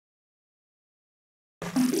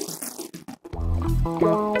Thank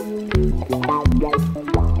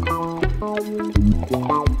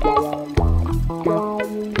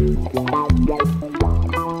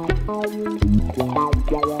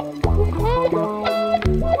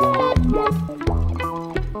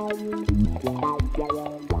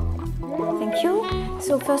you.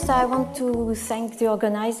 So first I want to thank the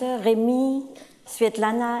organizer, Remy,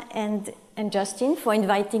 Svetlana, and Justin for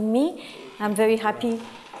inviting me. I'm very happy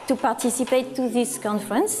to participate to this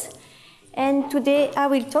conference. And today I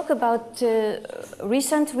will talk about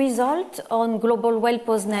recent results on global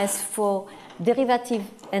wellposedness for derivative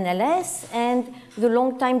NLS and the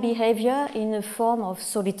long-time behavior in a form of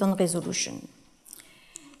soliton resolution.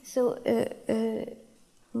 So,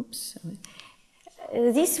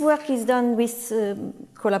 this work is done with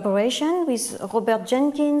collaboration with Robert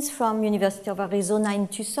Jenkins from University of Arizona in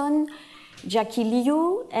Tucson, Jackie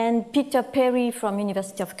Liu, and Peter Perry from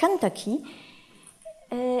University of Kentucky.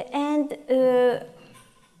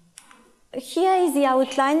 Here is the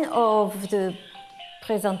outline of the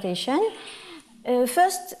presentation.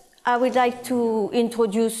 First, I would like to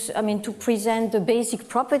to present the basic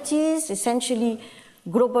properties, essentially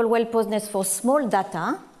global wellposedness for small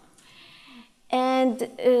data. And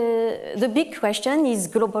the big question is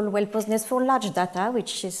global wellposedness for large data,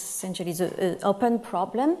 which is essentially the open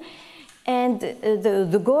problem. And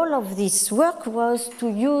the goal of this work was to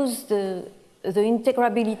use the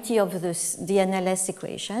integrability of the NLS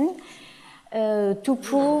equation to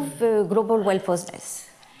prove global wellposedness.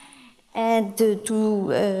 And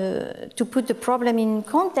to put the problem in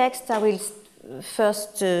context, I will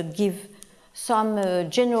first give some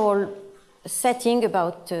general setting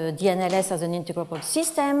about the NLS as an integrable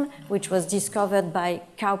system, which was discovered by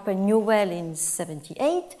Kaup and Newell in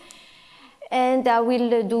 '78. And I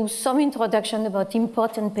will do some introduction about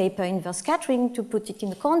important paper inverse scattering to put it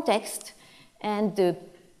in context and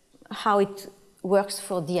how it works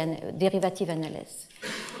for the derivative NLS.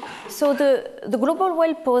 So the global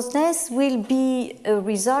wellposedness will be a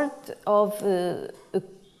result of a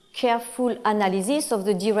careful analysis of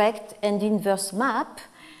the direct and inverse map.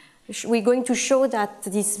 We're going to show that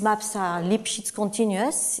these maps are Lipschitz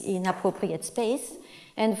continuous in appropriate space.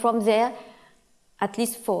 And from there, at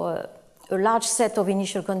least for a large set of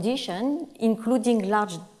initial conditions, including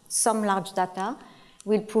some large data,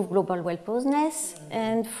 will prove global wellposedness.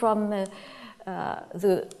 And from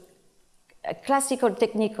the classical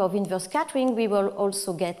technique of inverse scattering, we will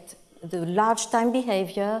also get the large time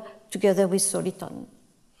behavior together with soliton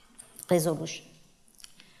resolution.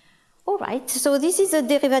 All right, so this is a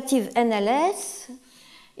derivative NLS.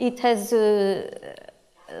 It has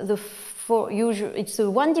it's a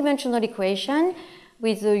one-dimensional equation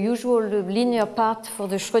with the usual linear part for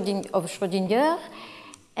the Schrödinger,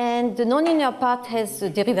 and the nonlinear part has a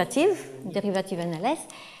derivative NLS.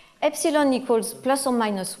 Epsilon equals plus or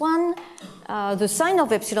minus 1. The sign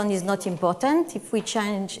of epsilon is not important. If we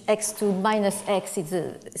change x to minus x, it's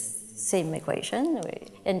the same equation,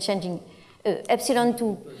 and changing epsilon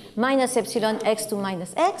to minus epsilon x to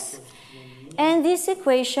minus x. And this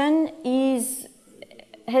equation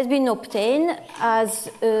has been obtained as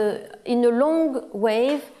in a long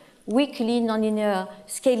wave weakly nonlinear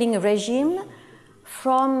scaling regime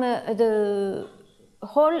from the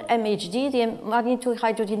whole MHD, the magnitude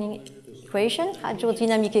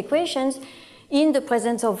hydrodynamic equations, in the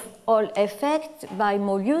presence of Hall effect by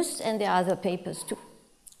Mollius, and there are other papers too.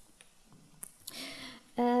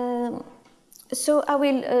 So I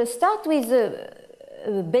will start with the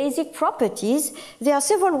basic properties. There are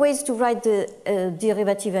several ways to write the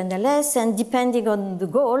derivative NLS, and depending on the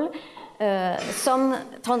goal, some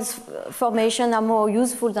transformations are more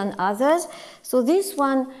useful than others. So this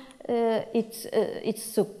one,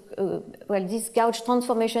 this gauge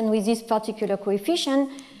transformation with this particular coefficient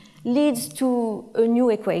leads to a new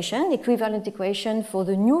equation, equivalent equation for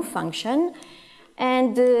the new function,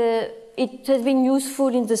 and it has been useful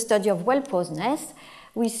in the study of wellposedness.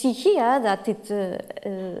 We see here that it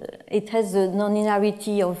has the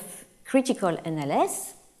nonlinearity of critical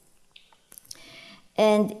NLS,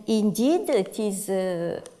 and indeed it is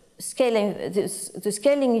scaling. The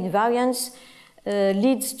scaling invariance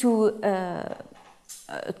leads to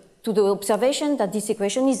the observation that this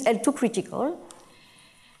equation is L2 critical.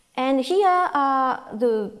 And here are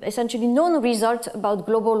the essentially known results about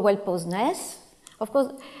global wellposedness. Of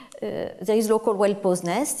course, there is local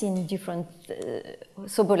wellposedness in different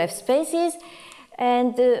Sobolev spaces.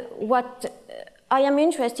 And what I am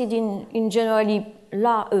interested in generally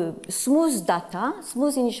smooth data,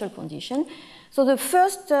 smooth initial condition. So the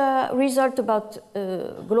first result about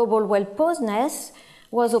global wellposedness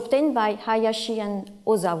was obtained by Hayashi and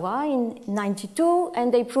Ozawa in 92,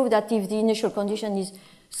 and they proved that if the initial condition is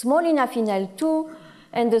small enough in L2,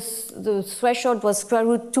 and the threshold was square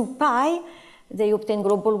root 2 pi, they obtained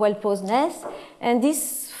global well-posedness, and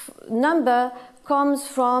this number comes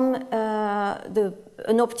from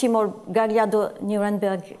an optimal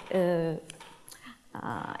Gagliardo-Nirenberg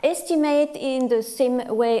estimate in the same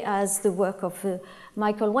way as the work of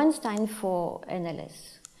Michael Weinstein for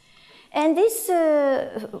NLS. And this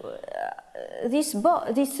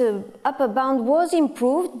upper bound was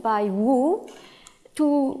improved by Wu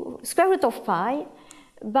to square root of pi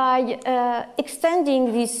by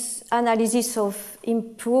extending this analysis of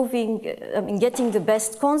improving, getting the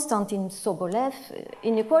best constant in Sobolev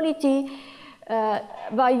inequality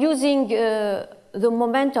by using the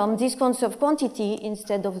momentum, this conserved quantity,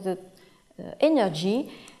 instead of the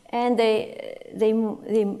energy, and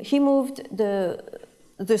he moved the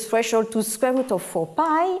threshold to square root of 4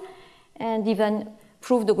 pi, and even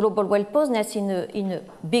proved the global well-posedness in a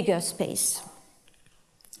bigger space,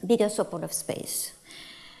 bigger Sobolev space.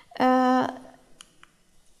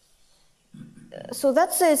 So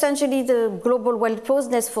that's essentially the global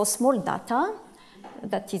well-posedness for small data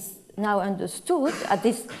that is now understood. At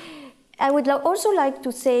this, I would also like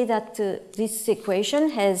to say that this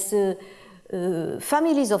equation has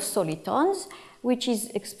families of solitons, which is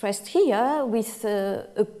expressed here with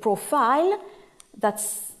a profile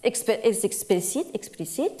that's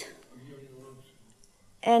explicit,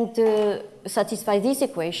 and satisfy this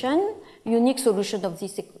equation, unique solution of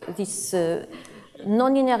this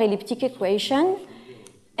nonlinear elliptic equation,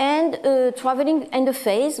 and traveling and a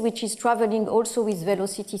phase which is traveling also with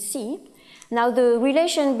velocity c. Now the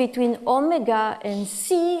relation between omega and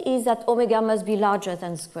c is that omega must be larger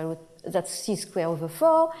than square root, that's c squared over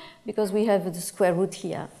 4, because we have the square root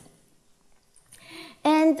here.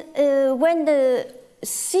 And when the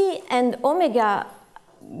c and omega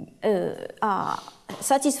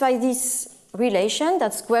satisfy this relation,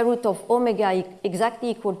 that square root of omega exactly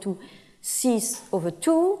equal to c over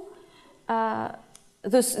 2,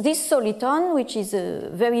 this soliton, which is a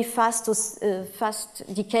very fast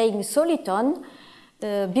decaying soliton,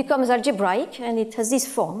 becomes algebraic, and it has this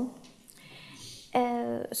form.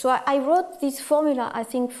 So I wrote this formula, I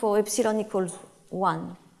think, for epsilon equals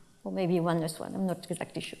 1, or maybe 1 less 1, I'm not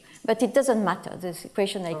exactly sure. But it doesn't matter, this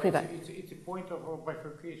equation are equivalent. It's a point of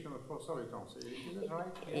bifurcation for solitons, is it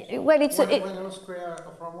right? Yes. Well, it's when L square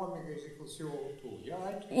from omega is equal to 0 to 2, yeah,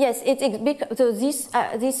 right? Yes,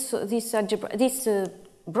 this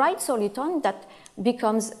bright soliton that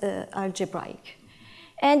becomes algebraic.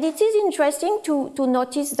 And it is interesting to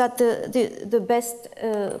notice that the best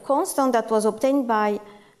constant that was obtained by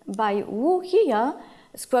Wu here,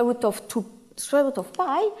 square root of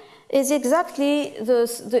pi, is exactly the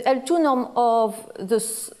L2 norm of the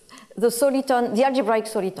soliton, the algebraic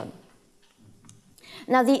soliton.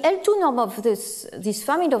 Now the L2 norm of this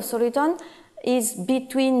family of soliton is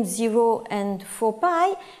between 0 and 4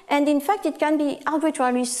 pi, and in fact it can be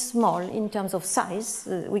arbitrarily small in terms of size.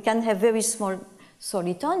 We can have very small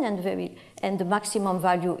soliton, and the maximum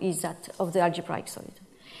value is that of the algebraic soliton.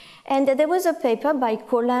 And there was a paper by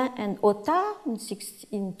Collin and Ota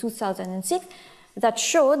in 2006 that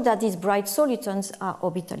showed that these bright solitons are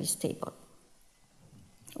orbitally stable.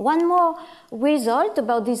 One more result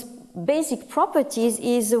about these basic properties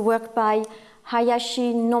is the work by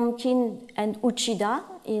Hayashi, Nomkin, and Uchida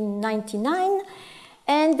in 1999,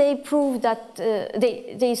 and they proved that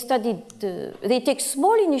they take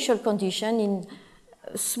small initial condition in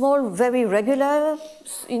small, very regular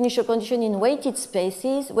initial condition in weighted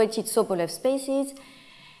spaces, weighted Sobolev spaces,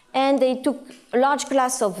 and they took a large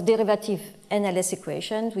class of derivative NLS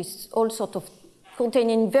equations with all sorts of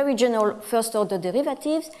containing very general first-order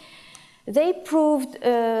derivatives. They proved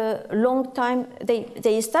long time.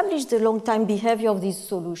 They established the long time behavior of these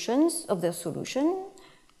solutions, of their solution,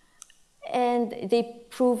 and they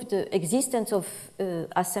proved the existence of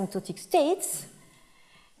asymptotic states.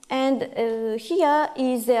 And here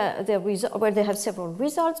is their result. Well, they have several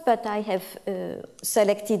results, but I have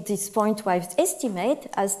selected this pointwise estimate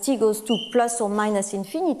as t goes to plus or minus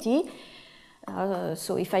infinity.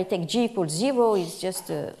 So if I take g equals 0, it's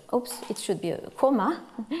just oops, it should be a comma.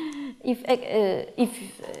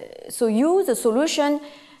 So u, the solution,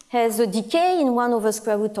 has a decay in 1 over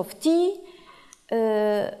square root of t,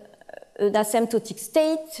 an asymptotic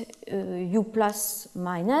state, u plus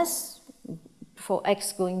minus, for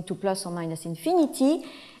x going to plus or minus infinity,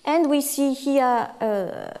 and we see here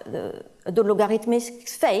the logarithmic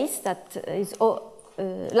phase that is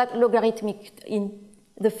logarithmic in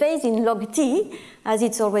the phase in log t, as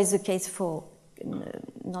it's always the case for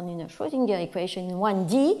nonlinear Schrödinger equation in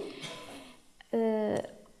 1D.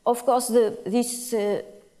 Of course,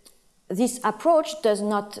 this approach does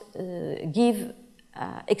not give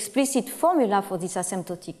explicit formula for these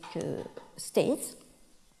asymptotic states.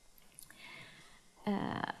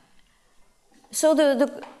 So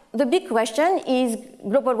the big question is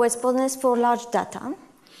global wellposedness for large data,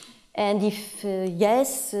 and if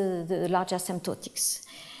yes, the large asymptotics.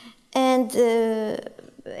 And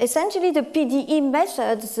essentially, the PDE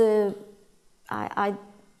methods, to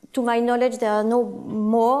my knowledge, there are no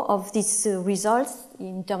more of these results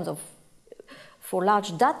in terms of for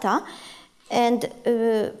large data, and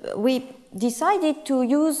we decided to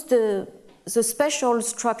use the special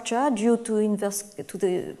structure due to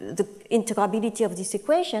the integrability of this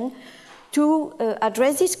equation to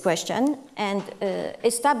address this question and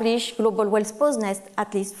establish global wellposedness,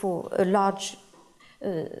 at least for a large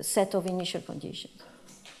set of initial conditions.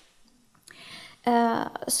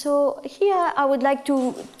 So here I would like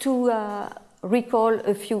to recall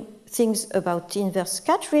a few things about inverse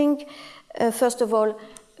scattering. First of all,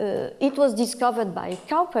 it was discovered by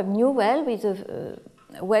Kauper-Newell with a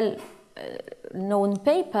well-known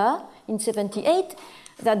paper in '78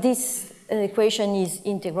 that this equation is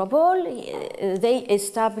integrable. They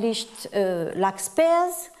established lax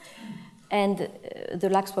pairs and the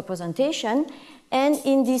lax representation. And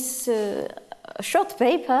in this short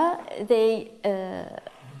paper, they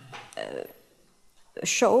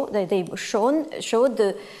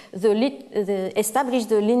established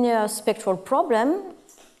the linear spectral problem,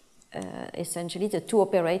 essentially the two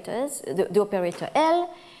operators, the operator L,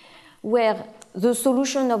 where the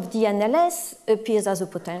solution of the NLS appears as a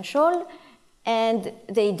potential, and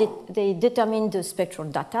they determined the spectral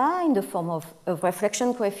data in the form of a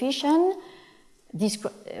reflection coefficient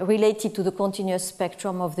related to the continuous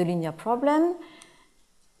spectrum of the linear problem,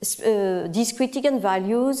 discrete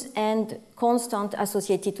eigenvalues, and constant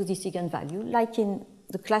associated to this eigenvalue, like in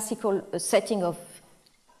the classical setting of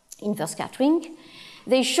inverse scattering.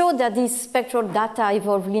 They showed that these spectral data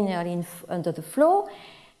evolve linearly under the flow,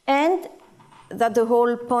 and that the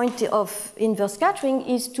whole point of inverse scattering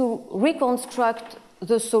is to reconstruct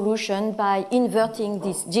the solution by inverting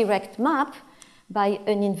this direct map by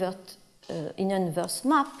an inverse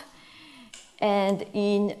map. And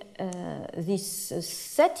in this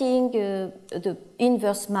setting, the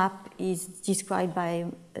inverse map is described by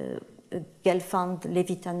a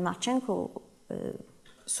Gelfand-Levitan-Marchenko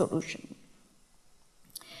solution.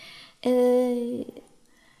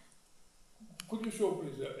 Could you show,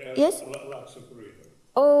 please, yes? lax operator?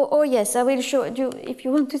 Oh, yes, I will show you. If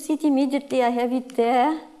you want to see it immediately, I have it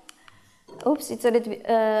there. Oops, it's a little bit,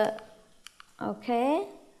 okay.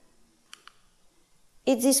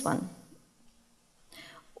 It's this one.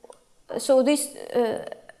 So this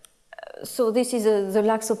is the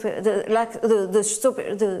lax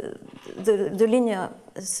the linear.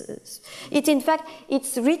 In fact,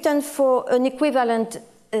 it's written for an equivalent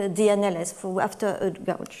DNLS for after a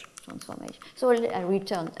gauge transformation. So I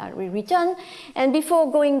will return. And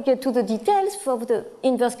before going to the details for the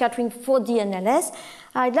inverse scattering for DNLS,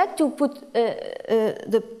 I'd like to put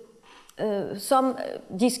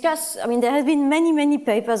discuss. I mean, there have been many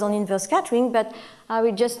papers on inverse scattering, but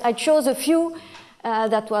I chose a few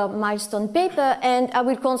that were milestone paper, and I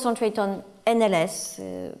will concentrate on NLS.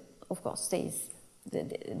 Of course, there is the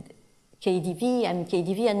KDV and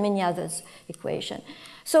many others equation.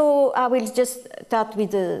 So I will just start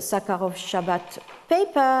with the Sakharov-Shabat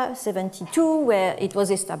paper, 72, where it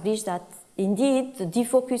was established that indeed the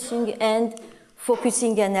defocusing and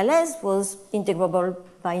focusing NLS was integrable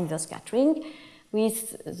by inverse scattering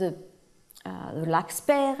with the lax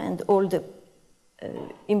pair and all the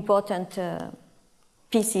important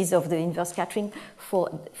pieces of the inverse scattering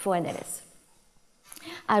for NLS.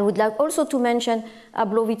 I would like also to mention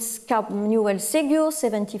Ablowitz-Kaup-Newell-Segur,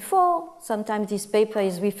 74. Sometimes this paper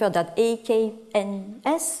is referred as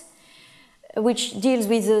AKNS, which deals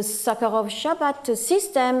with the Sakharov-Shabat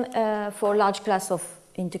system for large class of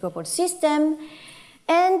integrable system.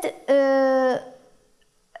 And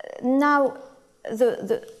now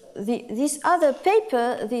this other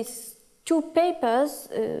paper, these two papers,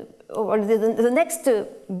 or the next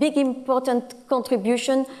big important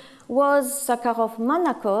contribution was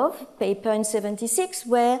Sakharov-Manakov paper in 76,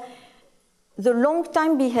 where the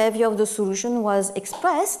long-time behavior of the solution was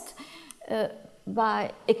expressed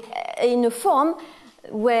in a form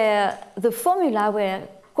where the formula were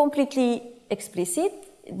completely explicit,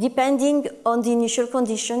 depending on the initial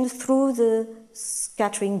condition through the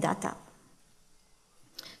scattering data.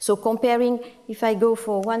 So comparing, if I go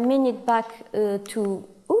for 1 minute back to,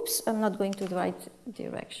 oops, I'm not going to the right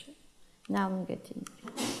direction. Now I'm getting.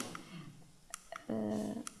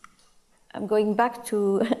 I'm going back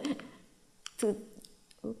to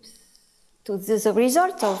to the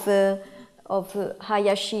result of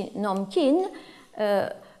Hayashi Namkin.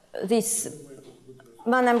 This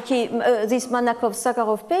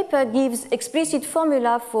Manakov-Sakharov paper gives explicit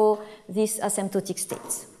formula for these asymptotic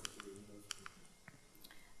states.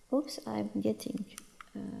 Oops, I'm getting.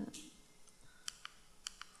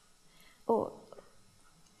 Oh,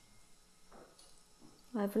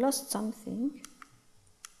 I've lost something.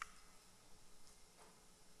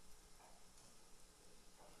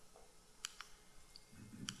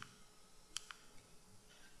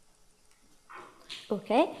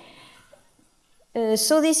 Okay.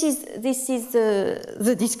 So this is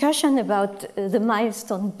the discussion about the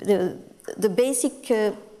milestone, the basic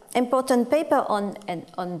important paper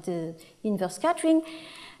on the inverse scattering.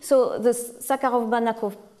 So the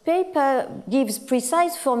Sakharov-Banachov paper gives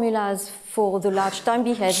precise formulas for the large time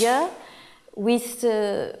behavior with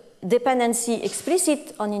dependency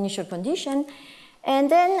explicit on initial condition. And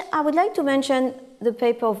then I would like to mention the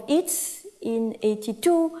paper of Itz in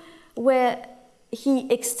 '82, where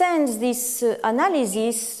he extends this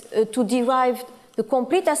analysis to derive the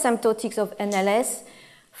complete asymptotics of NLS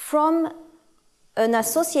from an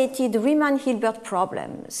associated Riemann-Hilbert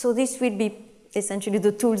problem. So this will be essentially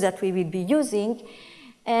the tools that we will be using.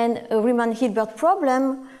 And a Riemann-Hilbert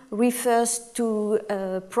problem refers to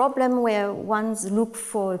a problem where one looks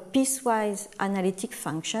for a piecewise analytic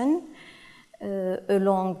function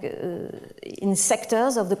along in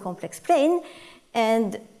sectors of the complex plane,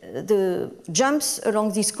 and the jumps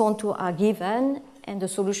along this contour are given, and the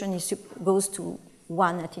solution goes to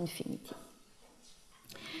 1 at infinity.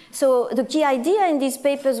 So the key idea in these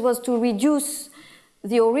papers was to reduce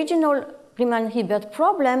the original Riemann-Hilbert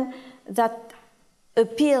problem that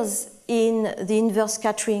appears in the inverse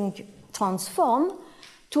scattering transform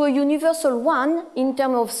to a universal one in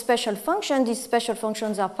terms of special function. These special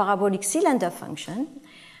functions are parabolic cylinder function,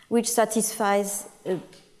 which satisfies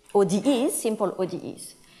ODEs, simple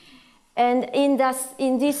ODEs. And in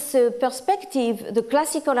this perspective, the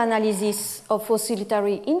classical analysis of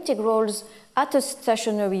oscillatory integrals at a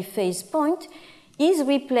stationary phase point is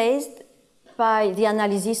replaced by the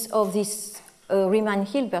analysis of this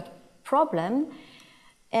Riemann-Hilbert problem.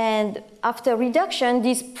 And after reduction,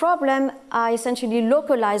 these problems are essentially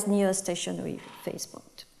localized near a stationary phase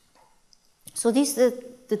point. So these are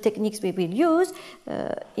the techniques we will use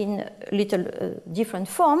in a little different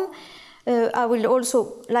form. I will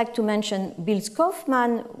also like to mention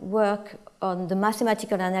Bilz-Kaufmann work on the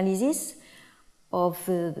mathematical analysis of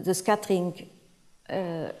the scattering,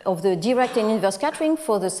 of the direct and inverse scattering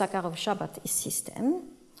for the Sakharov-Shabbat system.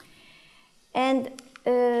 And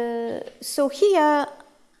so here,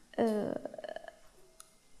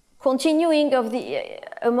 continuing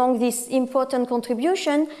among this important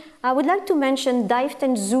contribution, I would like to mention Deift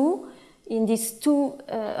and Zhou in these two,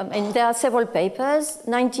 and there are several papers.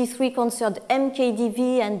 93 concerned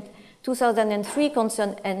MKDV and 2003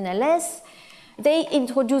 concerned NLS. They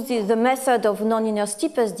introduced the method of nonlinear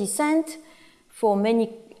steepest descent for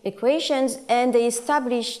many equations, and they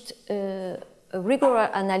established a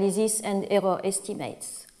rigorous analysis and error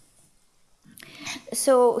estimates.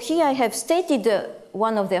 So here I have stated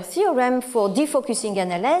one of their theorems for defocusing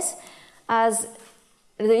NLS as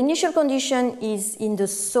the initial condition is in the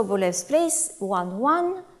Sobolev's place, 1,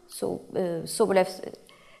 1. So Sobolev's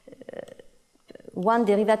 1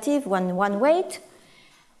 derivative, 1 weight.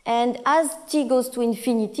 And as t goes to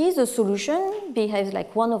infinity, the solution behaves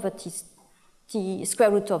like 1 over t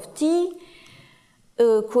square root of t,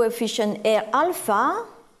 a coefficient R alpha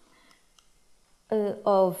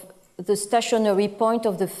of the stationary point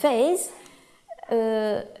of the phase.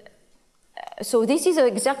 So this is an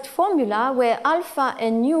exact formula where alpha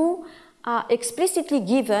and nu are explicitly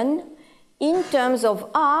given in terms of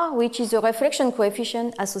R, which is a reflection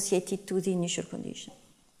coefficient associated to the initial condition.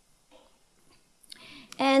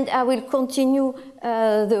 And I will continue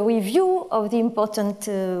the review of the important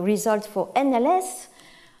result for NLS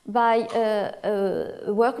by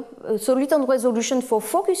soliton resolution for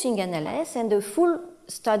focusing NLS and a full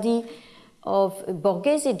study of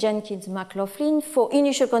Borghese-Jenkins-McLaughlin for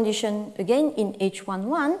initial condition, again, in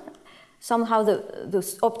H11, somehow the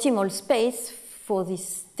optimal space for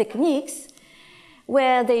these techniques,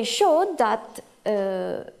 where they showed that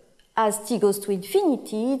as t goes to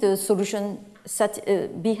infinity, the solution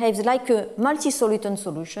behaves like a multi-soliton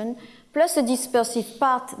solution, plus a dispersive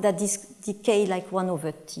part that decay like 1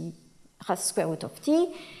 over t, square root of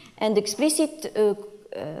t, and explicit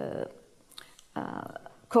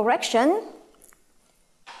correction.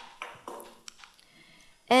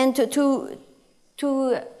 And to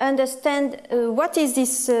understand what is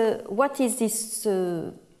this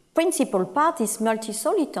principal part, this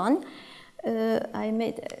multi-soliton,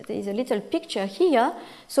 there is a little picture here.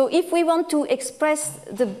 So if we want to express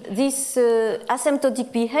this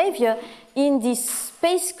asymptotic behavior in this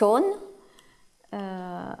space cone,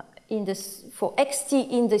 for xt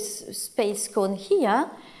in this space cone here,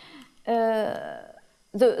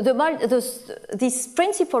 this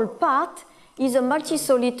principal part is a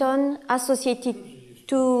multi-soliton associated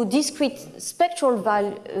to discrete spectral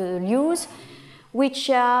values which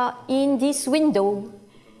are in this window.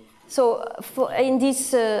 So in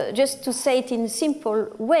this, just to say it in a simple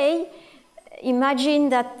way, imagine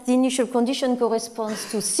that the initial condition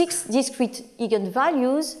corresponds to 6 discrete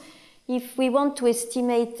eigenvalues. If we want to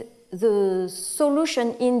estimate the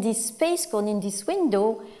solution in this space cone, in this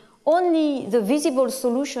window, only the visible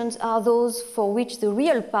solutions are those for which the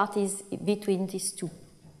real part is between these two,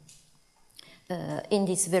 in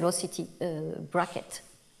this velocity bracket.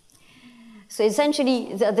 So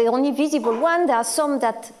essentially, the only visible one, there are some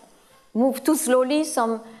that move too slowly,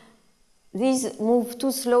 these move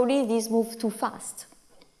too slowly, these move too fast.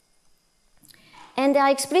 And there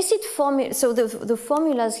are explicit formulas, so the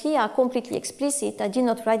formulas here are completely explicit. I did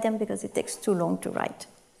not write them because it takes too long to write.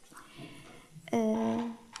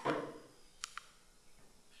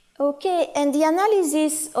 Okay, and the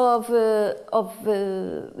analysis of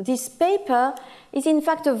this paper is in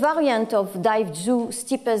fact a variant of Deift and Zhou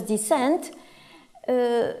steepest descent.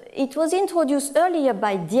 It was introduced earlier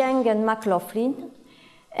by Dieng and McLaughlin,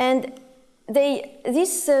 and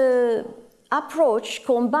this approach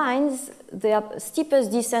combines the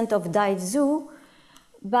steepest descent of Deift and Zhou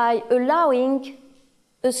by allowing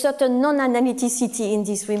a certain non-analyticity in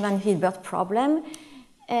this Riemann-Hilbert problem,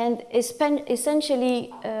 and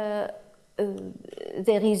essentially there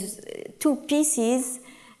is 2 pieces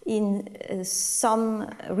in some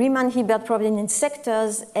Riemann-Hilbert problem in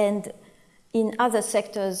sectors, and in other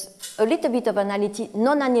sectors, a little bit of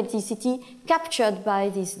non-analyticity captured by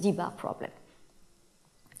this D-bar problem.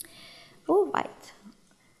 All right.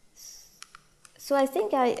 So I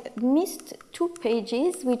think I missed 2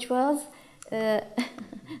 pages, which was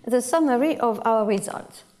the summary of our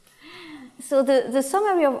result. So the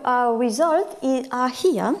summary of our result are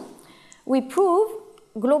here. We prove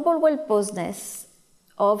global wellposedness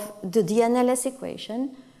of the NLS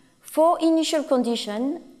equation for initial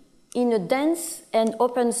condition in a dense and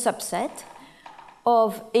open subset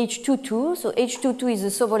of H22. So H22 is the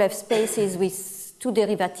Sobolev spaces with 2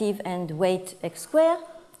 derivatives and weight x squared.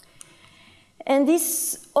 And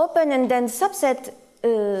this open and dense subset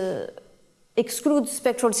excludes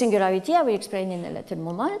spectral singularity. I will explain in a little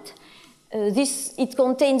moment. It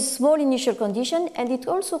contains small initial condition, and it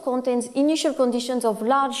also contains initial conditions of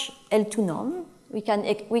large L2 norm. We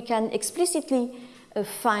can explicitly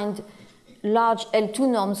find large L2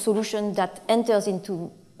 norm solution that enters into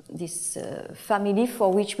this family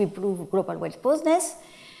for which we prove global wellposedness.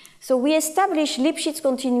 So we establish Lipschitz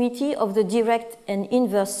continuity of the direct and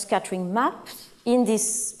inverse scattering maps in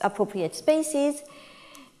these appropriate spaces,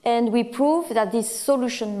 and we prove that this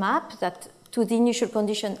solution map that to the initial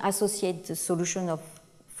condition associates the solution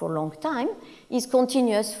for long time is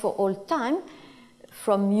continuous for all time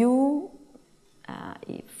from u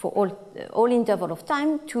for all interval of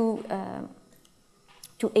time to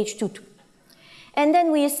H22. And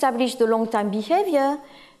then we establish the long time behavior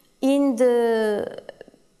in the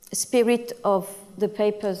spirit of the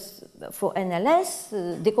papers for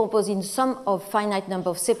NLS, decomposing sum of finite number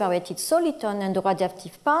of separated solitons and the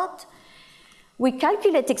radiative part. We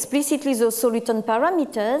calculate explicitly those soliton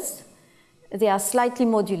parameters. They are slightly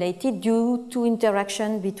modulated due to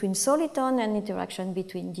interaction between soliton and interaction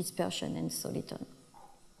between dispersion and soliton.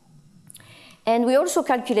 And we also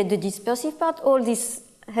calculate the dispersive part. All these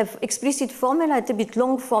have explicit formula, a bit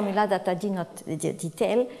long formula that I did not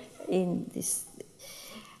detail in this.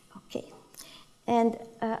 Okay. And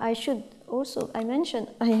I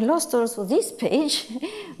lost also this page,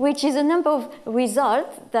 which is a number of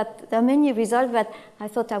results, that there are many results, but I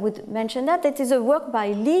thought I would mention that. It is a work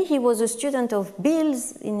by Li. He was a student of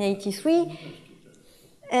Bill's in '83,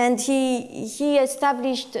 and he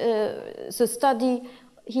established the study.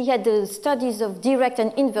 He had the studies of direct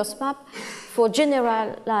and inverse map for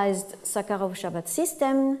generalized Sakharov-Shabbat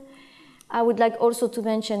system. I would like also to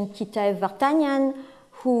mention Kitaev-Vartanian,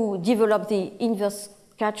 who developed the inverse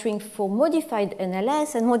scattering for modified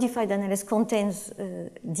NLS, and modified NLS contains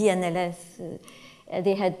DNLS.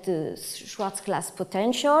 They had the Schwarz class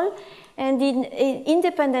potential, and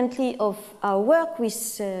independently of our work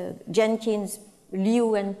with Jenkins,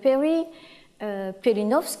 Liu and Perry,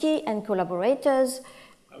 Pelinovsky and collaborators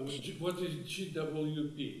What is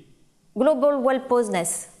GWP? Global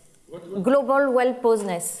wellposedness. What? Global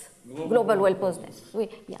wellposedness. Global wellposedness.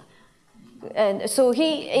 Yeah. And so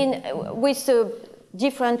with a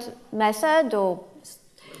different method or.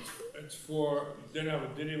 It's for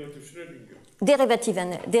derivative Schrödinger.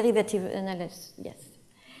 Derivative analysis, yes.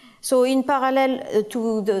 So in parallel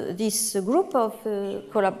to this group of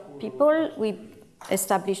people, we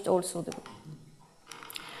established also the group.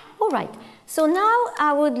 All right. So now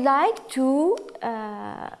I would like to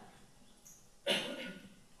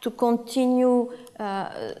continue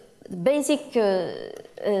basic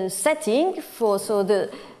setting for the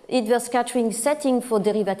inverse scattering setting for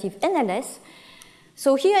derivative NLS.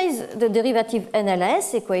 So here is the derivative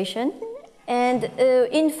NLS equation, and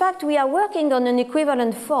in fact we are working on an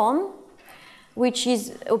equivalent form which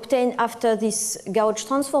is obtained after this gauge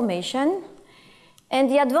transformation. And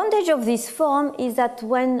the advantage of this form is that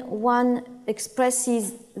when one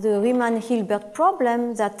expresses the Riemann-Hilbert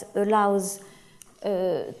problem that allows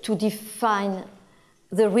to define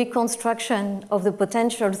the reconstruction of the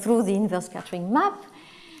potential through the inverse scattering map,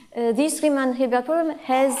 this Riemann-Hilbert problem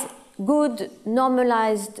has good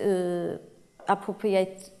normalized,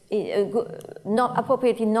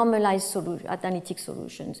 appropriately normalized analytic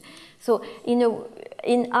solutions. So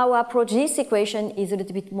in our approach, this equation is a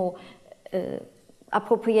little bit more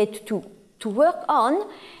appropriate to work on,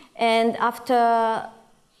 and after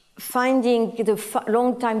finding the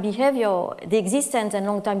long-time behavior, the existence and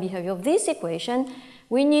long-time behavior of this equation,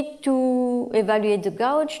 we need to evaluate the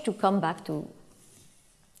gauge to come back to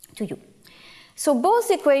you. So both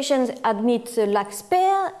equations admit the Lax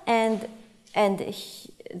pair, and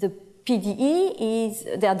the PDE is,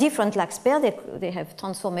 they are different Lax pair, they have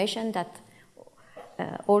transformation that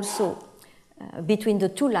also between the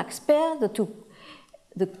two Lax pair, the two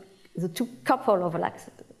couple of Lax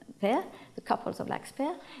pair, the couples of Lax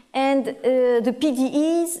pair, and the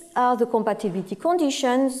PDEs are the compatibility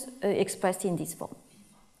conditions expressed in this form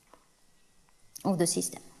of the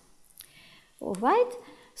system. All right.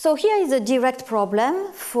 So here is a direct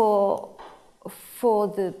problem for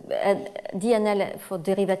the for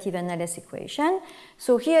derivative NLS equation.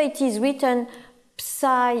 So here it is written,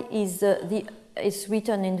 psi is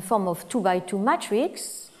written in the form of 2 by 2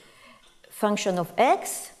 matrix, function of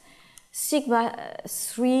x. Sigma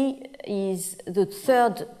 3 is the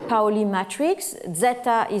third Pauli matrix.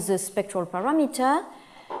 Zeta is a spectral parameter.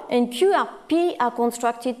 And Q and P are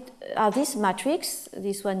constructed as this matrix.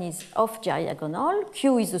 This one is off diagonal.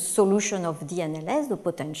 Q is the solution of the NLS, the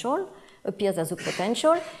potential, appears as a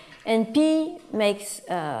potential. And P makes,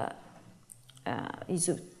 is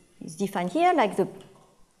defined here like the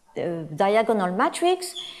diagonal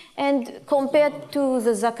matrix. And compared to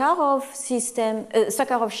the Zakharov system,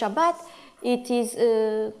 Zakharov-Shabbat, it is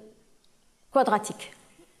quadratic.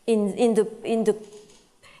 It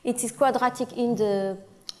is quadratic in the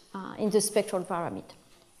spectral parameter.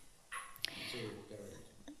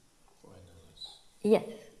 Yes,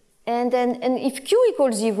 and if Q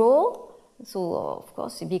equals 0, so of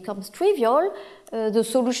course it becomes trivial. The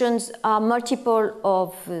solutions are multiple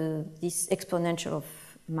of this exponential of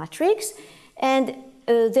matrix, and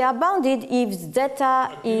they are bounded if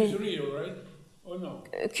zeta is real, right? Or no?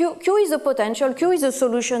 Q is a potential. Q is a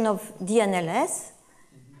solution of the NLS,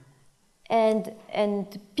 and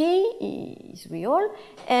P is real,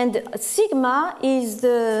 and sigma is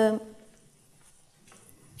the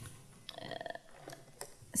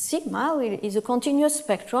sigma is a continuous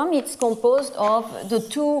spectrum. It's composed of the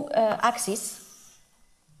two axes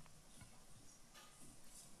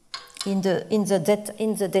in the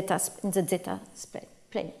data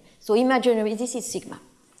plane. So imaginary, this is sigma.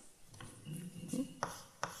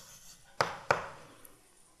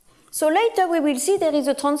 So later we will see there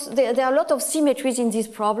are a lot of symmetries in this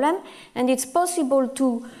problem, and it's possible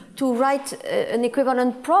to write an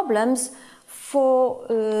equivalent problems for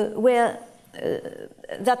where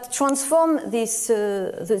that transform this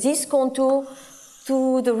contour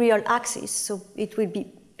to the real axis. So it will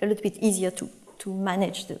be a little bit easier to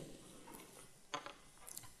manage the.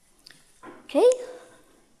 Okay.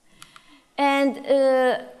 And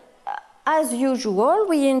as usual,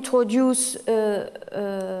 we introduce.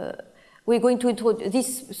 We're going to introduce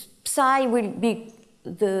this psi will be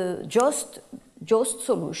the Jost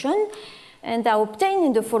solution, and are obtained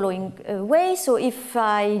in the following way. So if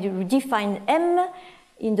I define M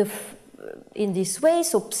in this way,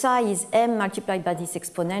 so psi is M multiplied by this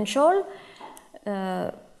exponential.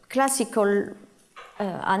 Classical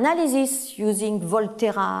analysis using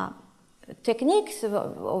Volterra techniques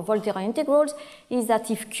or Volterra integrals is that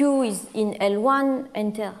if Q is in L1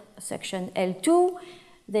 intersection L2,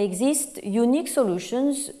 there exist unique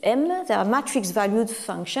solutions, M, there are matrix-valued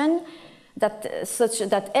functions that such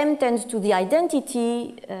that M tends to the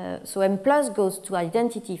identity, so M plus goes to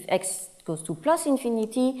identity if X goes to plus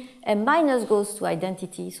infinity, M minus goes to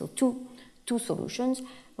identity, so two solutions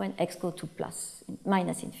when X goes to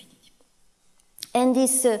minus infinity. And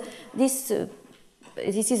this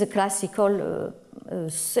is a classical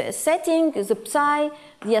setting. The psi,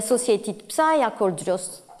 the associated psi are called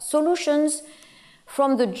just solutions.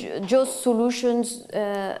 From the just solutions,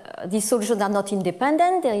 these solutions are not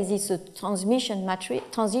independent. There is this transition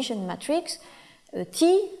matrix,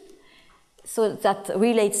 T, so that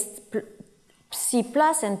relates psi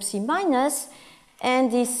plus and psi minus, and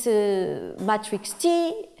this matrix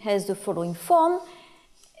T has the following form: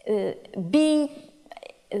 B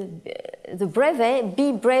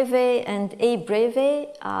breve and A breve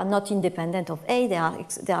are not independent of A.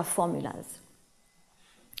 They are formulas.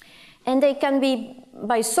 And they can be,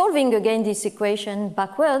 by solving again this equation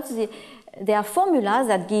backwards, there are formulas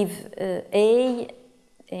that give A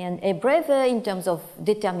and A breve in terms of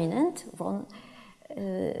determinant. So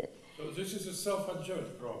this is a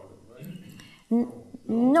self-adjoint problem, right?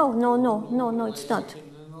 No, it's not.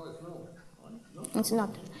 It's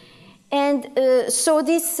not. And so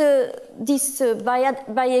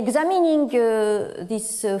by examining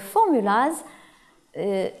these formulas,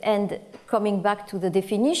 and coming back to the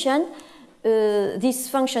definition, this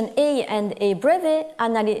function A and A breve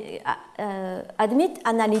admit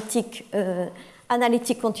analytic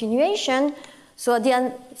continuation. So at the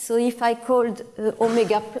end, so if I called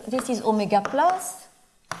omega, this is omega plus,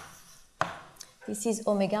 this is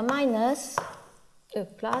omega minus,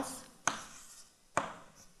 plus.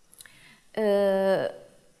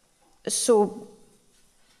 So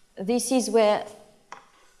this is where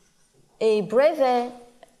A breve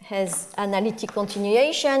has analytic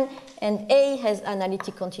continuation and A has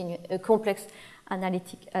complex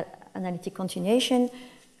analytic continuation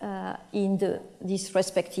in this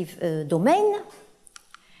respective domain.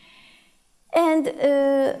 And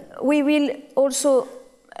we will also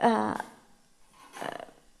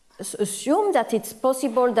assume that it's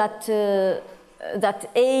possible that that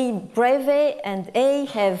A breve and A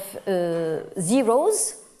have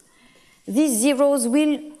zeros. These zeros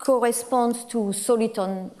will correspond to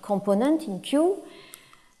soliton component in Q.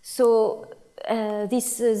 So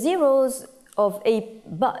these zeros of A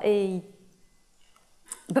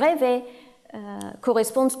breve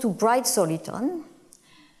corresponds to bright soliton.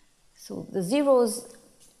 So the zeros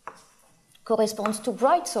corresponds to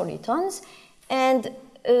bright solitons. And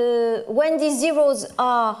when these zeros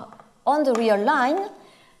are on the real line,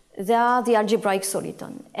 they are the algebraic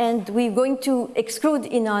soliton. And we're going to exclude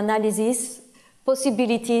in our analysis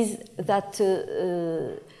possibilities that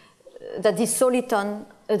that this soliton,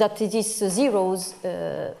 that these zeros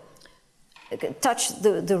touch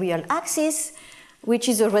the real axis, which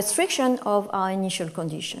is a restriction of our initial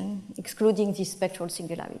condition, excluding these spectral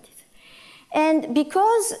singularities. And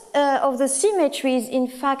because of the symmetries, in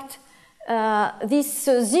fact, these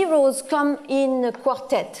zeros come in a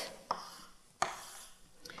quartet.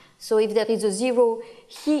 So if there is a zero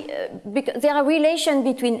here, there are relations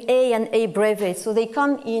between A and A breve, so they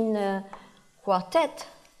come in a quartet.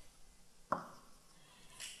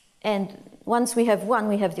 And once we have one,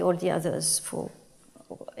 we have all the others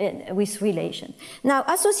with relation. Now,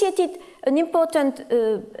 associated, an important,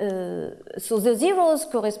 so the zeros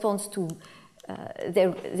corresponds to,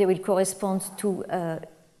 they will correspond to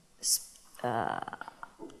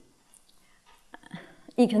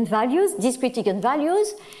eigenvalues, discrete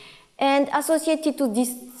eigenvalues. And associated to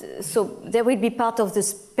this, so they will be part of the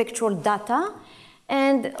spectral data.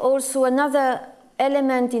 And also another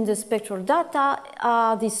element in the spectral data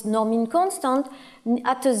are this norm constant.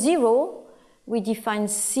 At a zero, we define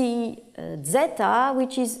C zeta,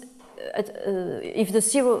 which is, if the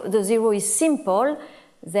zero is simple,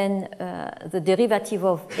 then the derivative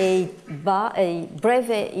of A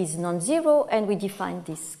breve is non-zero, and we define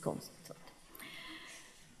this constant.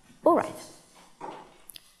 All right.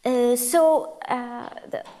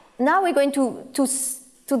 Now we're going to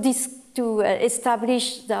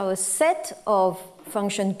establish our set of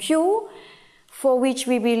function Q, for which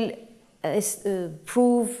we will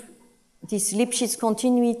prove this Lipschitz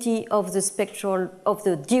continuity of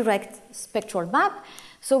the direct spectral map.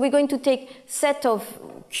 So we're going to take set of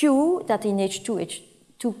Q that in H2,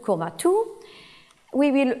 2.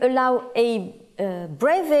 We will allow A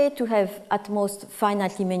breve to have at most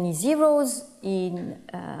finitely many zeros in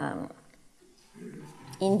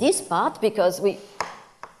this part, because we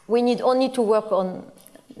need only to work on,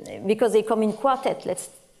 because they come in quartet, let's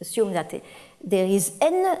assume that there is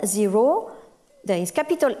n0 there is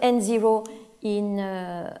capital N0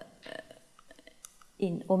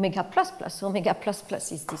 in omega plus plus. Omega plus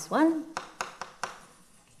plus is this one,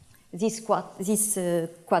 this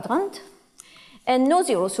quadrant, and no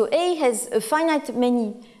zero. So A has a finite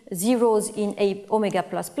many zeros in A omega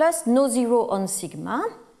plus plus, no zero on sigma.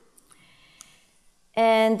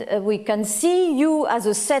 And we can see U as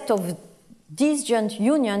a set of disjoint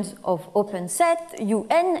unions of open set,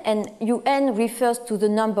 UN, and UN refers to the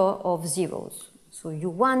number of zeros. So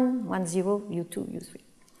U1, 1, 0, U2, U3,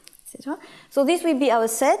 etc. So this will be our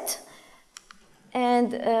set.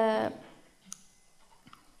 And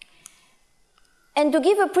to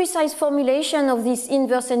give a precise formulation of this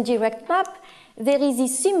inverse and direct map, there is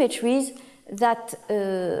these symmetries that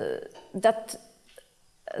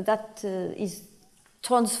is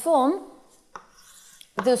transform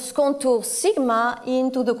the contour sigma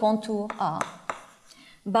into the contour R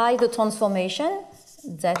by the transformation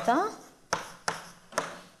zeta.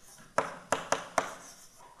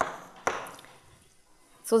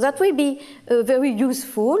 So that will be very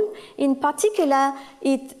useful. In particular,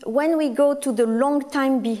 when we go to the long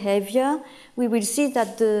time behavior, we will see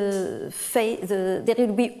that there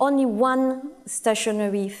will be only one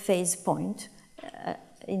stationary phase point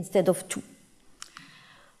instead of two.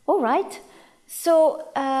 All right. So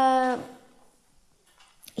now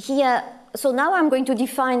I'm going to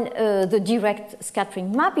define the direct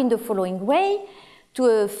scattering map in the following way: to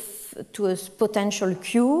a potential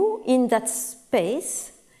Q in that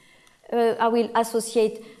space. I will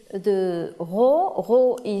associate the rho.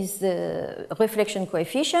 Rho is the reflection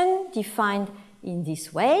coefficient defined in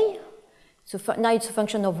this way. So now it's a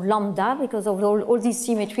function of lambda, because of all this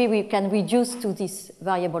symmetry we can reduce to this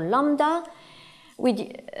variable lambda.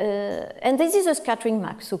 And this is a scattering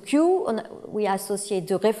map. So Q, we associate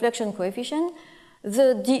the reflection coefficient,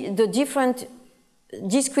 the different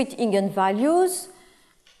discrete eigenvalues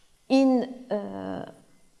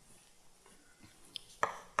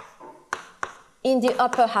in the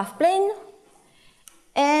upper half plane,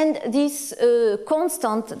 and this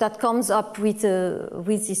constant that comes up with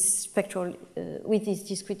this spectral, with these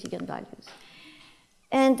discrete eigenvalues.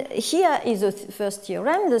 And here is the first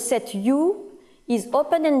theorem. The set U is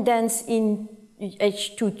open and dense in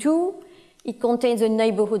H22. It contains a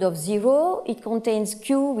neighborhood of 0. It contains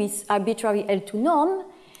Q with arbitrary L2 norm.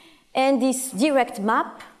 And this direct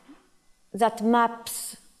map that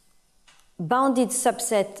maps bounded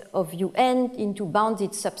subset of UN into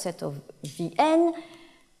bounded subset of Vn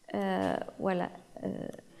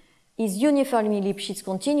is uniformly Lipschitz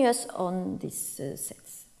continuous on these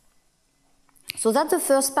sets. So that's the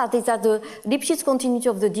first part. These are the Lipschitz continuity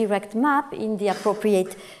of the direct map in the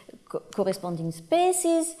appropriate corresponding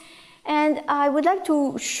spaces. And I would like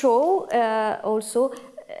to show also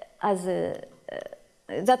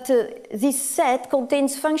that this set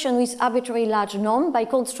contains function with arbitrary large norm by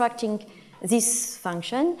constructing this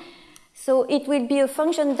function. So it will be a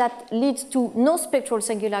function that leads to no spectral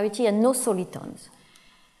singularity and no solitons.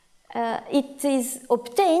 It is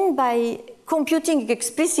obtained by computing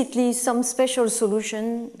explicitly some special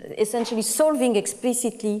solution, essentially solving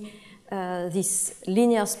explicitly this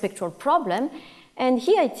linear spectral problem. And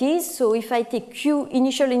here it is. So if I take Q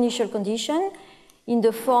initial condition in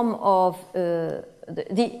the form of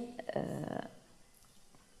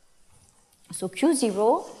so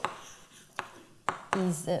Q0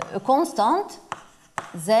 is a constant,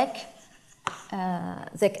 Zec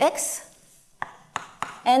x,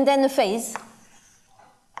 and then a phase.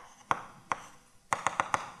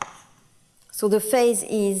 So the phase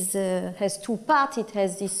has two parts. It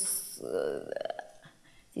has this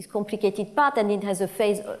complicated part, and it has a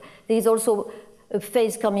phase. There is also a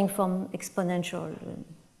phase coming from exponential,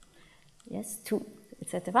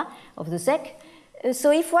 etc. of the Zec.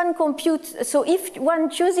 So if one if one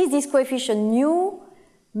chooses this coefficient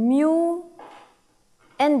mu,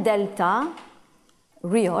 and delta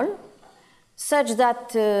real, such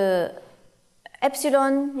that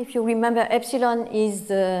epsilon, if you remember, epsilon is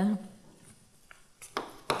the,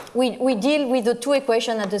 we deal with the two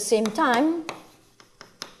equations at the same time.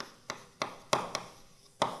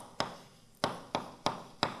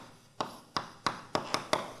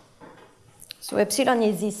 So epsilon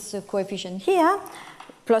is this coefficient here,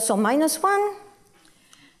 plus or minus 1.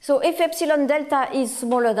 So if epsilon delta is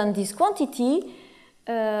smaller than this quantity,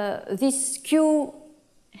 this Q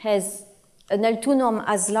has an L2 norm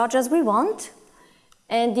as large as we want,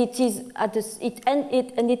 and it is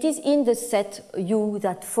it is in the set U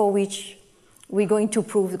that for which we're going to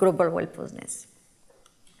prove global wellposedness.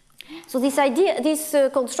 So this idea, this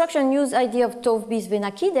construction uses idea of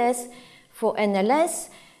Tovbis-Venakides for NLS,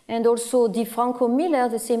 and also Di Franco-Miller,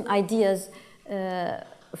 the same ideas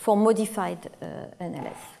for modified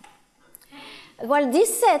NLS. Well,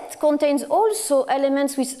 this set contains also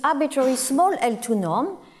elements with arbitrary small L2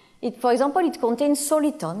 norm. For example, it contains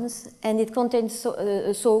solitons, and it contains,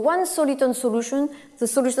 so one soliton solution, the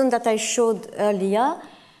solution that I showed earlier,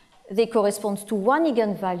 they correspond to one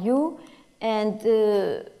eigenvalue, and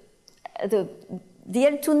the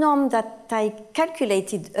L2 norm that I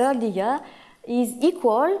calculated earlier is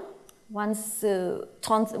equal, once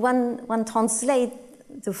one translates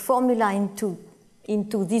the formula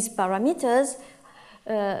into these parameters.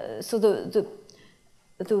 So the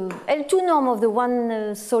L2 norm of the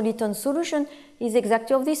one soliton solution is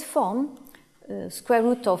exactly of this form, square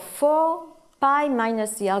root of 4 pi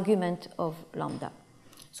minus the argument of lambda.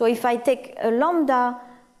 So if I take a lambda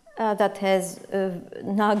that has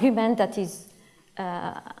an argument that is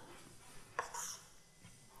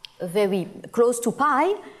very close to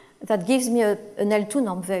pi, that gives me an L2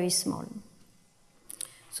 norm very small.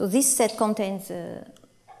 So this set contains,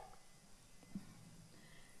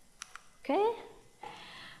 okay.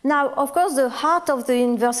 Now, of course, the heart of the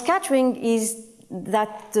inverse scattering is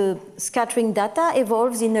that the scattering data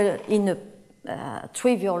evolves in a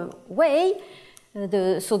trivial way.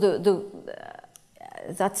 That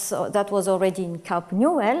was already in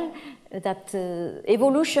Karp-Newell, that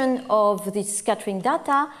evolution of the scattering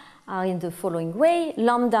data are in the following way.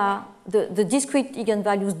 Lambda, the discrete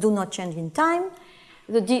eigenvalues do not change in time.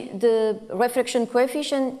 The reflection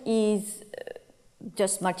coefficient is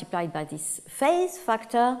just multiplied by this phase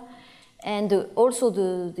factor, and also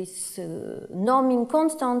this norming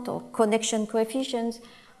constant or connection coefficients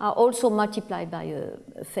are also multiplied by a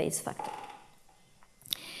phase factor.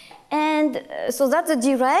 And so that's a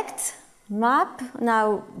direct map,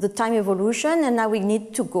 now the time evolution, and now we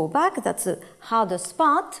need to go back. That's the hardest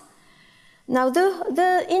part. Now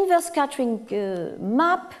the inverse scattering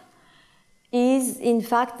map is in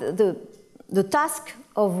fact the task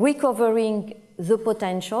of recovering the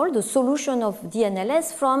potential, the solution of the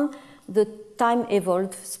NLS from the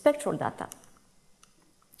time-evolved spectral data.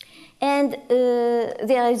 And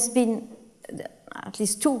there has been at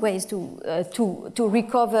least two ways to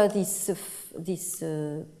recover this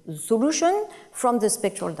solution from the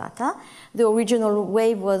spectral data. The original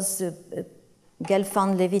way was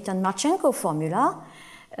Gelfand, Levitt, and Marchenko formula.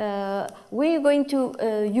 We're going to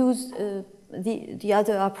use the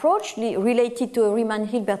other approach related to a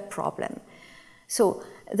Riemann-Hilbert problem. So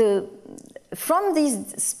from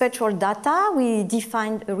these spectral data, we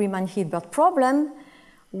defined a Riemann-Hilbert problem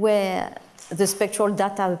where the spectral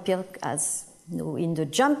data appear as in the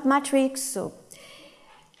jump matrix. So,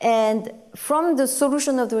 and from the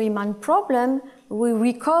solution of the Riemann problem, we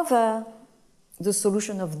recover the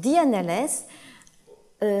solution of the NLS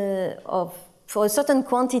for a certain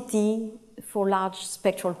quantity for large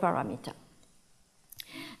spectral parameter.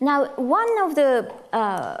 Now, one of the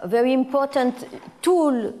very important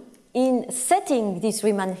tools in setting this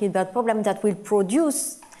Riemann-Hilbert problem that will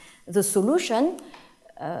produce the solution,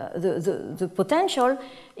 the potential,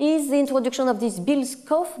 is the introduction of this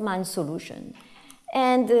Beals-Kaufmann solution.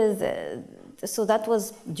 And so that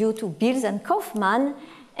was due to Beals and Kaufmann,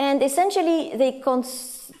 and essentially they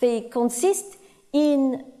consist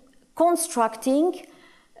in constructing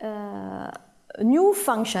a new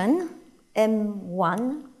function,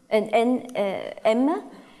 M1, and M,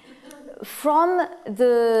 from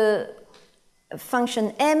the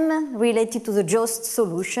function M related to the Jost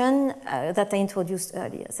solution that I introduced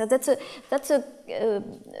earlier. So that's a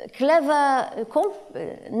clever,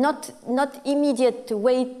 not immediate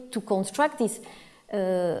way to construct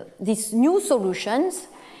these new solutions,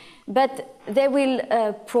 but they will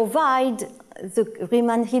provide the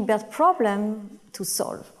Riemann-Hilbert problem to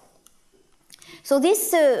solve. So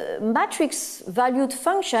this matrix-valued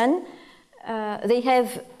function, they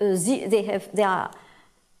are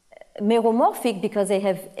meromorphic because they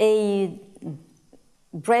have A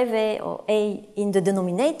breve or A in the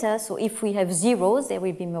denominator. So if we have zeros, they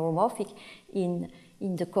will be meromorphic in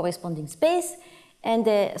the corresponding space. And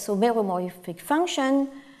so meromorphic function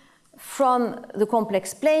from the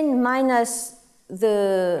complex plane minus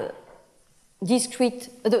the discrete,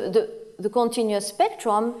 the continuous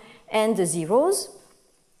spectrum and the zeros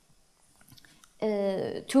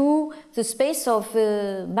to the space of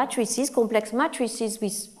matrices, complex matrices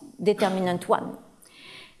with determinant 1.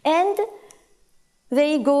 And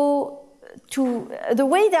they go to, the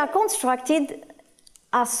way they are constructed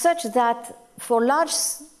are such that for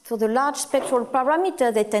the large spectral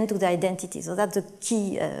parameter, they tend to the identity. So that's the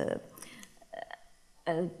key,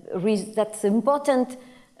 that's the important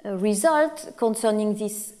result concerning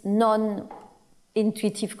this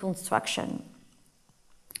non-intuitive construction.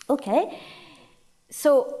 Okay,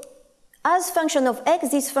 So as function of x,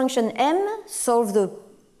 this function m solves the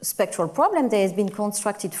spectral problem that has been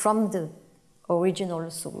constructed from the original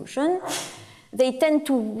solution. They tend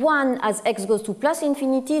to 1 as x goes to plus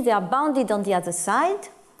infinity. They are bounded on the other side.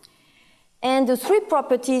 And the three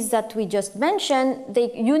properties that we just mentioned,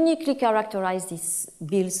 they uniquely characterize this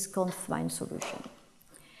Bill's confined solution.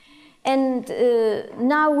 And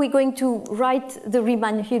now we're going to write the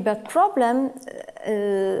Riemann-Hilbert problem,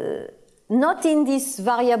 not in this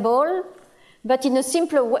variable, but in a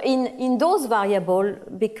simpler way, in those variables,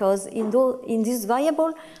 because in this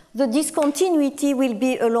variable, the discontinuity will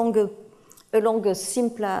be along a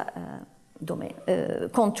simpler domain,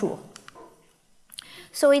 contour.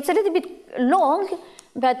 So it's a little bit long,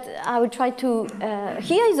 but I will try to,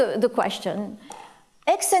 here is the question.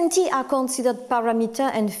 X and t are considered parameter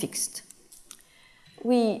and fixed.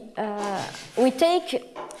 We take,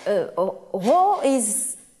 rho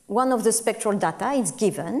is one of the spectral data, it's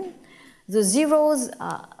given. The zeros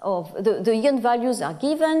of the eigenvalues are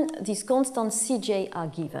given, these constants Cj are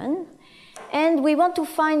given. And we want to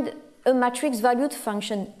find a matrix valued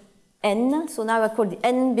function n. So now I call it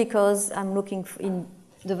n because I'm looking in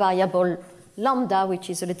the variable lambda, which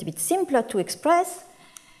is a little bit simpler to express.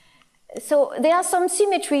 So there are some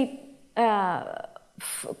symmetry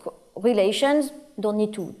relations. Don't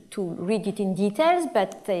need to read it in details,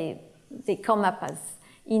 but they come up as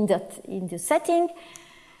in the setting.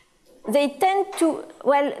 They tend to,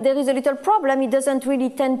 well, there is a little problem. It doesn't really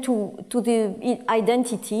tend to the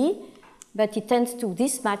identity, but it tends to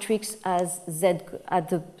this matrix as z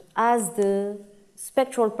as the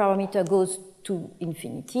spectral parameter goes to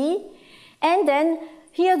infinity. And then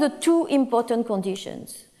here are the two important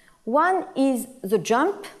conditions. One is the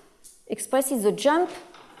jump, expresses the jump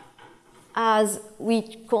as we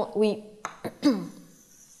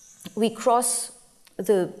cross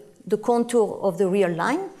the contour of the real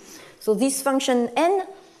line. So this function n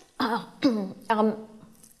are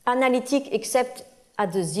analytic except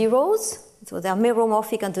at the zeros. So they are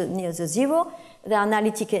meromorphic near the zero. They are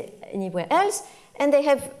analytic anywhere else. And they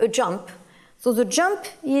have a jump. So the jump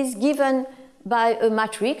is given by a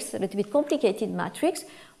matrix, a little bit complicated matrix.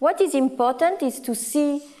 What is important is to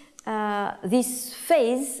see this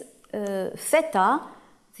phase, theta,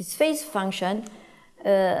 this phase function,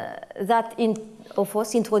 that of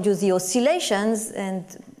course introduce the oscillations and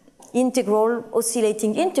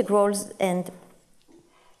oscillating integrals and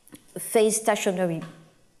phase stationary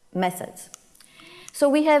methods. So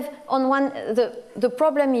we have on one, the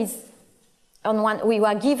problem is on one, we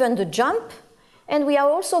are given the jump and we are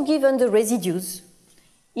also given the residues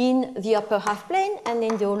in the upper half plane and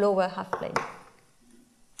in the lower half plane.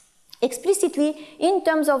 Explicitly in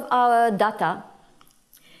terms of our data.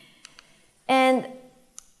 And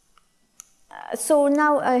so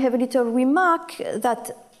now I have a little remark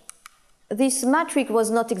that this matrix was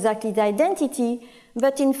not exactly the identity,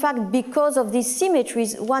 but in fact, because of these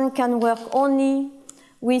symmetries, one can work only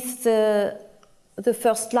with the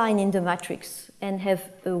first line in the matrix and have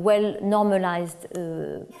a well-normalized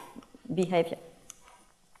behavior.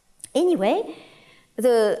 Anyway,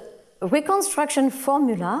 the reconstruction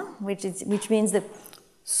formula, which means the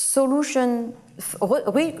solution,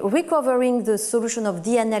 recovering the solution of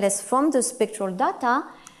the NLS from the spectral data,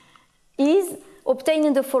 is obtained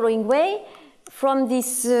in the following way. From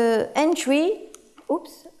this entry,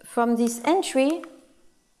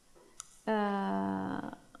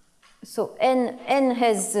 so n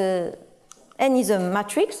is a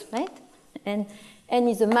matrix, right? And n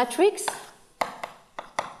is a matrix.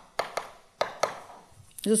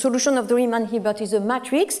 The solution of the Riemann-Hilbert is a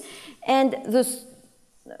matrix, and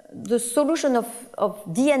the solution of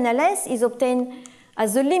DNLS is obtained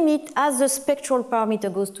as the limit as the spectral parameter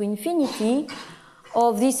goes to infinity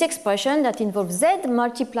of this expression that involves z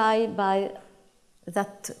multiplied by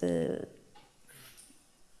that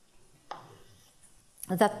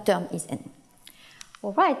term is n.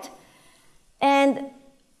 All right, and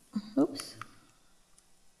oops.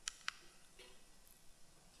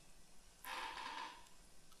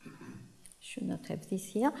 Should not have this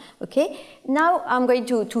here. Okay. Now I'm going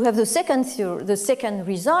to have the second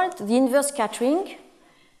result. The inverse scattering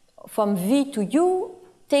from V to U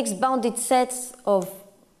takes bounded sets of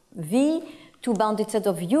V to bounded set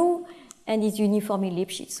of U and is uniformly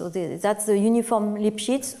Lipschitz. So that's the uniform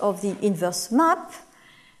Lipschitz of the inverse map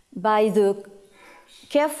by the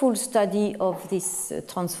careful study of this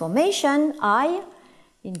transformation I,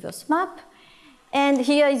 inverse map. And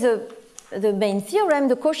here is the main theorem.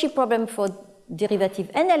 The Cauchy problem for derivative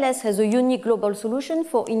NLS has a unique global solution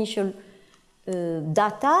for initial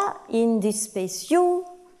data in this space U.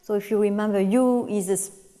 So if you remember, U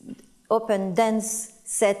is open dense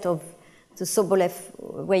set of the Sobolev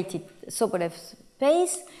weighted Sobolev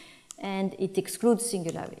space, and it excludes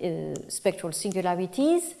spectral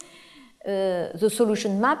singularities. The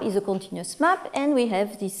solution map is a continuous map, and we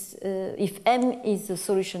have this, if M is the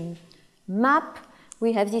solution map,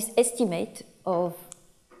 we have this estimate of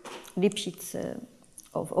Lipschitz,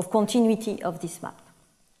 of continuity of this map.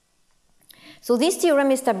 So this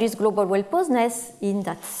theorem establishes global wellposedness in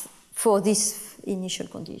that, for this initial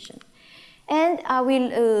condition. And I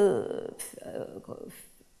will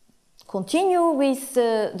continue with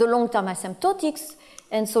the long-term asymptotics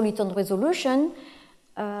and soliton resolution,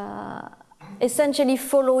 essentially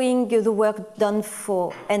following the work done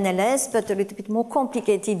for NLS, but a little bit more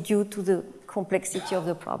complicated due to the complexity of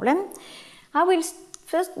the problem. I will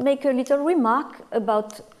first make a little remark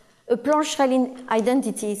about a Plancherel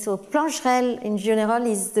identity. So Plancherel in general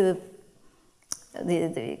is the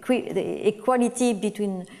equality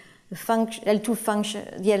between the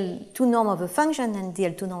L2 norm of a function and the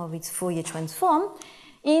L2 norm of its Fourier transform.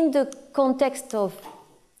 In the context of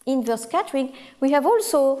inverse scattering, we have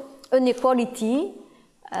also an equality,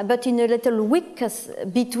 but in a little weak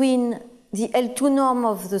between the L2 norm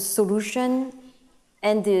of the solution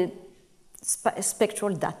and the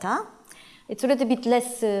spectral data. It's a little bit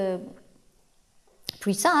less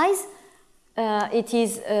precise. It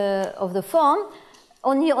is of the form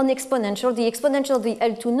only on exponential. The exponential of the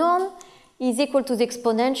L2 norm is equal to the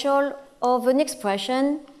exponential of an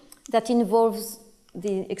expression that involves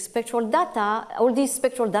the spectral data. All these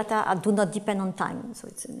spectral data do not depend on time, so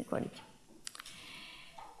it's an equality.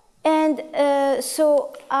 And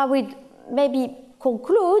so I would maybe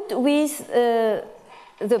conclude with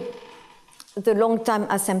the long-time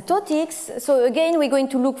asymptotics. So again, we're going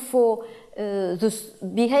to look for the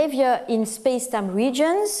behavior in space-time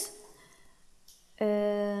regions.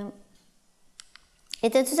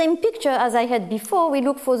 It's the same picture as I had before. We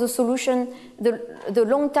look for the solution, the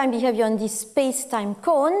long-time behavior in this space-time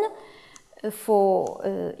cone for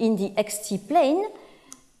in the xt plane.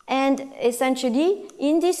 And essentially,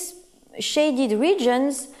 in these shaded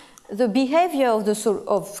regions, the behavior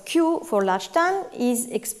of Q for large time is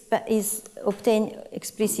obtained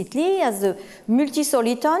explicitly as the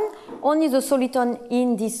multi-soliton. Only the soliton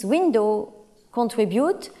in this window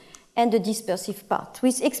contribute, and the dispersive part,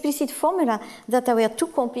 with explicit formula that were too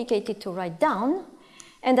complicated to write down.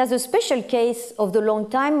 And as a special case of the long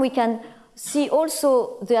time, we can see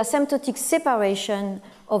also the asymptotic separation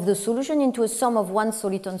of the solution into a sum of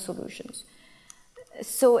one-soliton solutions.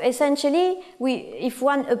 So essentially, if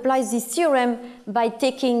one applies this theorem by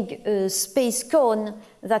taking a space cone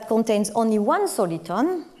that contains only one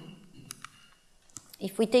soliton,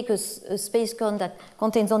 if we take a space cone that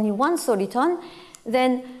contains only one soliton,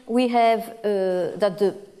 then we have that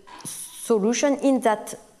the solution in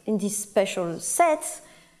this special set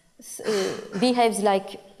behaves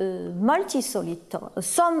like a multi-soliton, a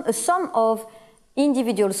sum of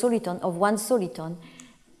individual soliton of one soliton.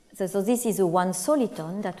 So this is a one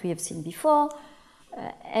soliton that we have seen before,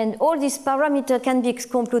 and all these parameters can be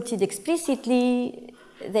computed explicitly.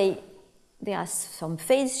 There are some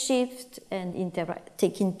phase shift and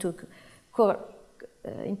take into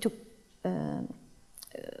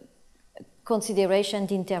consideration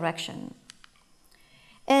the interaction.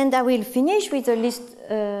 And I will finish with a list.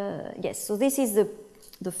 Yes, so this is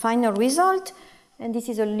the final result, and this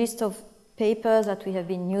is a list of papers that we have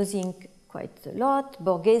been using quite a lot,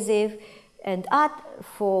 Borghese and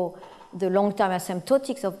for the long-term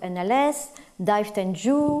asymptotics of NLS, Deift and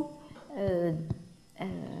Zhou,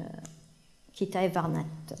 Kitaev, Varnat,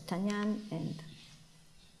 Tanyan, and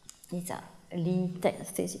Lisa Li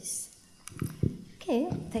thesis. Okay,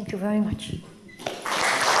 thank you very much.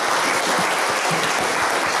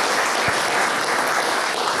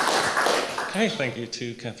 Okay, thank you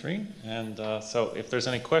to Catherine. And so if there's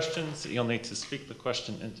any questions, you'll need to speak the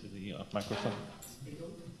question into the microphone.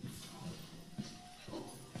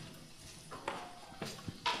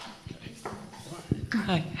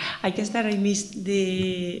 Hi. I guess that I missed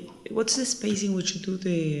what's the space in which you do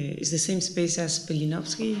is the same space as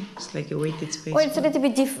Pelinovsky? It's like a weighted space? Well, it's a little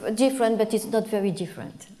bit different, but it's not very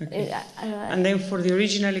different. Okay. And then for the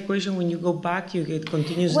original equation, when you go back, you get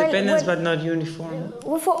continuous dependence, but not uniform.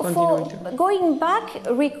 For going back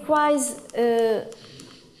requires,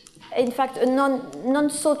 in fact, a non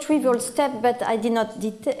so trivial step, but I did not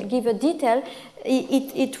give a detail.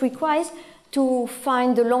 It requires to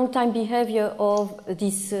find the long-time behavior of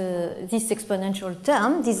this exponential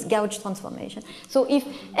term, this gauge transformation. So if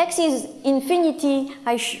x is infinity,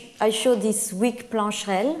 I show this weak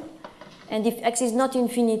Plancherel, And if X is not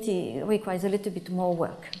infinity, it requires a little bit more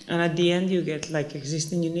work. And at the end, you get like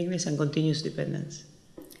existing uniqueness and continuous dependence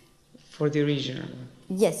for the original one.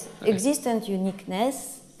 Yes, Okay. existent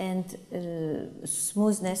uniqueness and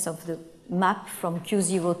smoothness of the map from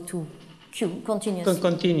Q0 to Q, continuous.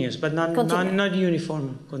 Continuous, but not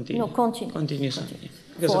uniform continuous. No, continuous. Continuous. Continuous.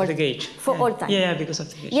 Because For of the gauge. For all time. Yeah, because of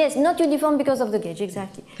the gauge. Yes, not uniform because of the gauge,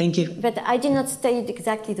 exactly. Thank you. But I did not state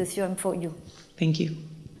exactly the theorem for you. Thank you.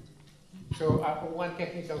 So one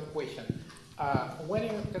technical question. When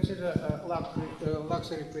you consider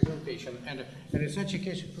luxury presentation, and in such a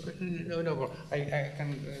case, no, I can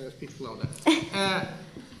speak louder.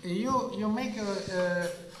 You make a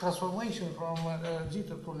transformation from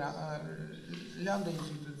zeta to lambda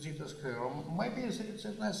to zeta square. Maybe it's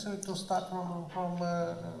necessary to start from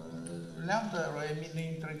lambda, I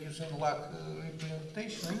mean, introducing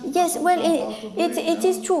representation. Yes, well, it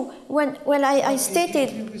is true. Well, I stated.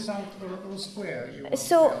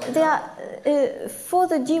 So there are, for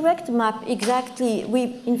the direct map, exactly,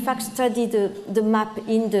 we in fact studied the map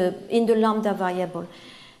in the lambda variable.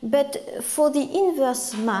 But for the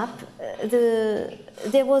inverse map,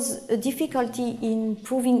 there was a difficulty in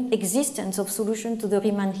proving existence of solution to the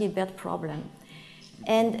Riemann-Hilbert problem.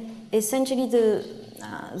 And essentially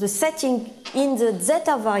the setting in the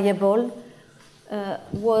zeta variable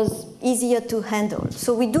was easier to handle.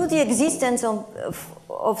 So we do the existence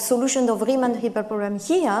of solution of Riemann-Hilbert problem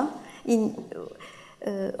here,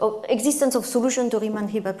 of existence of solution to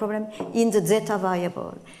Riemann-Hilbert problem in the zeta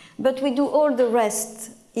variable. But we do all the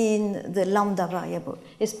rest in the lambda variable.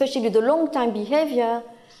 Especially the long time behavior,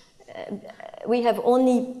 we have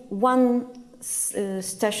only one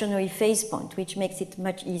stationary phase point, which makes it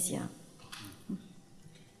much easier.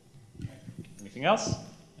 Anything else?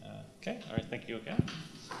 Okay, all right, thank you again.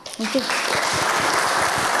 Thank you.